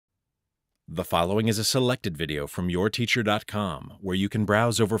The following is a selected video from yourteacher.com, where you can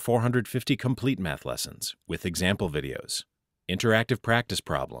browse over 450 complete math lessons with example videos, interactive practice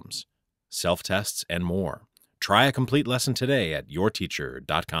problems, self-tests, and more. Try a complete lesson today at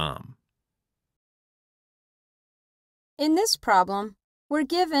yourteacher.com. In this problem, we're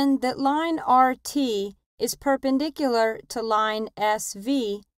given that line RT is perpendicular to line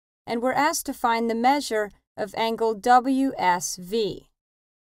SV, and we're asked to find the measure of angle WSV.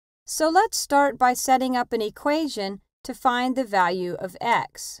 So let's start by setting up an equation to find the value of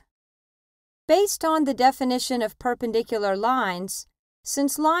x. Based on the definition of perpendicular lines,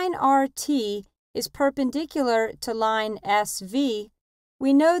 since line RT is perpendicular to line SV,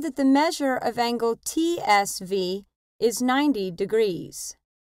 we know that the measure of angle TSV is 90 degrees.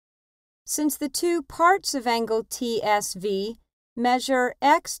 Since the two parts of angle TSV measure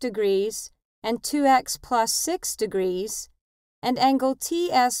x degrees and 2x plus 6 degrees, and angle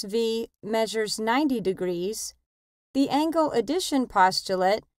TSV measures 90 degrees, the angle addition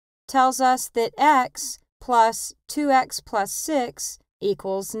postulate tells us that x plus 2x plus 6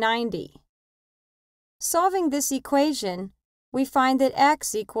 equals 90. Solving this equation, we find that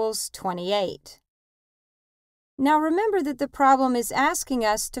x equals 28. Now remember that the problem is asking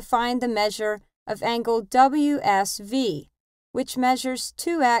us to find the measure of angle WSV, which measures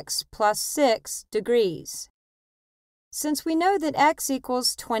 2x plus 6 degrees. Since we know that x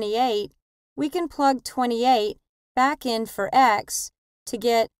equals 28, we can plug 28 back in for x to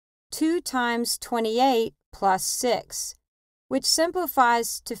get 2 times 28 plus 6, which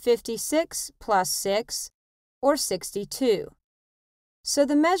simplifies to 56 plus 6, or 62. So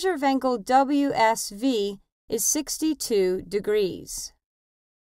the measure of angle WSV is 62 degrees.